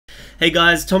Hey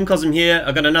guys, Tom Cosm here.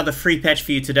 I got another free patch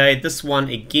for you today. This one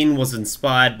again was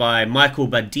inspired by Michael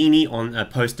Bardini on a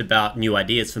post about new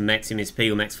ideas for Max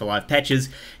MSP or Max for Live patches.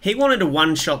 He wanted a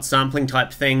one-shot sampling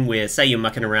type thing where, say you're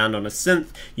mucking around on a synth,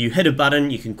 you hit a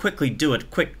button, you can quickly do a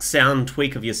quick sound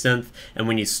tweak of your synth, and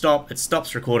when you stop, it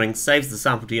stops recording, saves the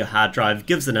sample to your hard drive,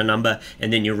 gives it a number,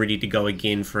 and then you're ready to go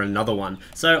again for another one.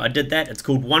 So I did that. It's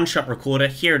called One Shot Recorder.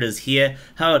 Here it is here.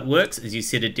 How it works is you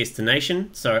set a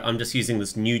destination. So I'm just using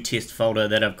this new test folder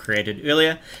that I've created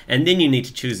earlier, and then you need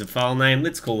to choose a file name.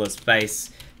 Let's call this base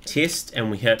test, and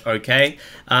we hit OK.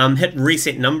 Hit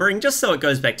reset numbering just so it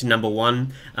goes back to number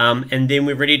 1, and then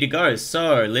we're ready to go.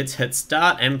 So let's hit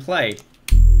start and play.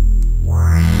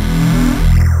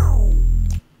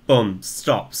 Boom,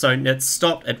 stop. So it's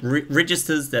stopped. It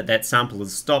registers that that sample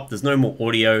is stopped. There's no more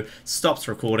audio, stops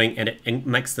recording, and it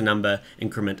makes the number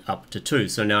increment up to 2.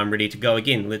 So now I'm ready to go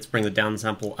again. Let's bring the down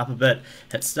sample up a bit,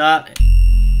 hit start,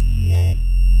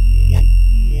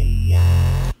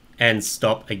 and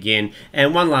stop again.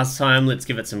 And one last time, let's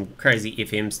give it some crazy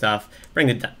FM stuff. Bring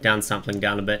the down sampling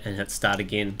down a bit and hit start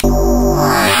again.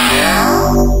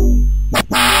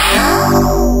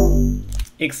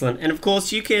 Excellent. And of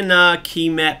course you can key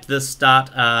map the start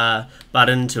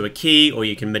button to a key, or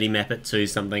you can MIDI map it to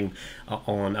something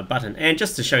on a button. And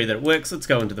just to show you that it works, let's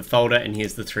go into the folder, and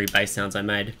here's the 3 bass sounds I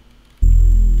made.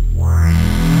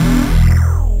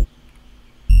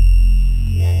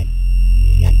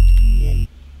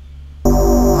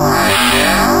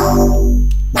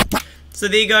 So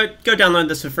there you go. Go download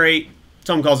this for free.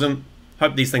 Tom Cosm.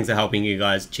 Hope these things are helping you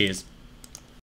guys. Cheers.